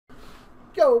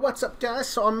Yo, what's up, guys?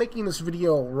 So I'm making this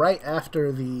video right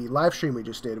after the live stream we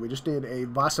just did. We just did a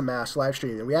Vasamass live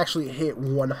stream, and we actually hit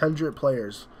 100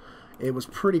 players. It was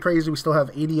pretty crazy. We still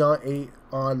have 80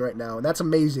 on right now, and that's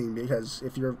amazing because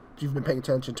if you've been paying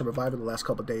attention to Revive in the last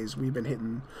couple of days, we've been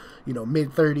hitting,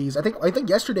 mid 30s. I think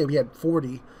yesterday we had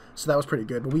 40, so that was pretty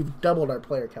good. But we've doubled our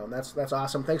player count. That's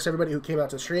awesome. Thanks to everybody who came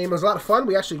out to stream. It was a lot of fun.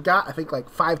 We actually got, I think, like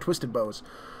 5 twisted bows.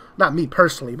 Not me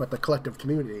personally, but the collective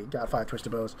community got 5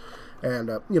 twisted bows, and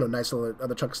nice little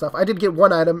other chunk of stuff. I did get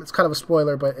one item. It's kind of a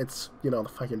spoiler, but it's the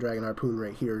fucking dragon harpoon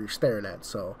right here you're staring at.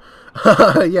 So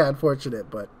yeah,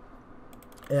 unfortunate, but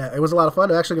yeah, it was a lot of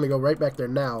fun. I'm actually going to go right back there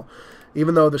now,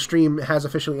 even though the stream has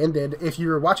officially ended. If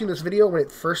you're watching this video when it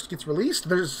first gets released,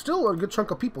 there's still a good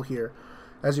chunk of people here,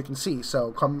 as you can see.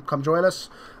 So come join us.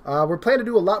 We're planning to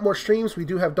do a lot more streams. We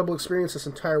do have double experience this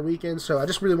entire weekend, so I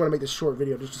just really want to make this short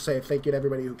video just to say thank you to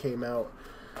everybody who came out.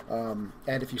 And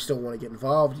if you still want to get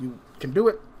involved, you can do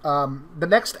it. The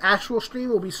next actual stream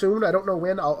will be soon. I don't know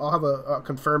when. I'll have a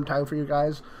confirmed time for you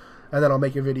guys, and then I'll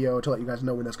make a video to let you guys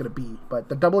know when that's going to be. But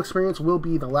the double experience will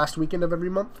be the last weekend of every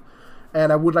month,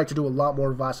 and I would like to do a lot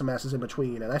more Vasamasses in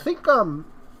between. And I think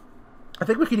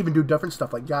we could even do different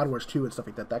stuff like God Wars 2 and stuff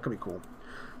like that. That could be cool.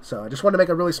 So I just wanted to make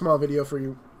a really small video for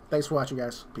you. Thanks for watching,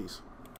 guys. Peace.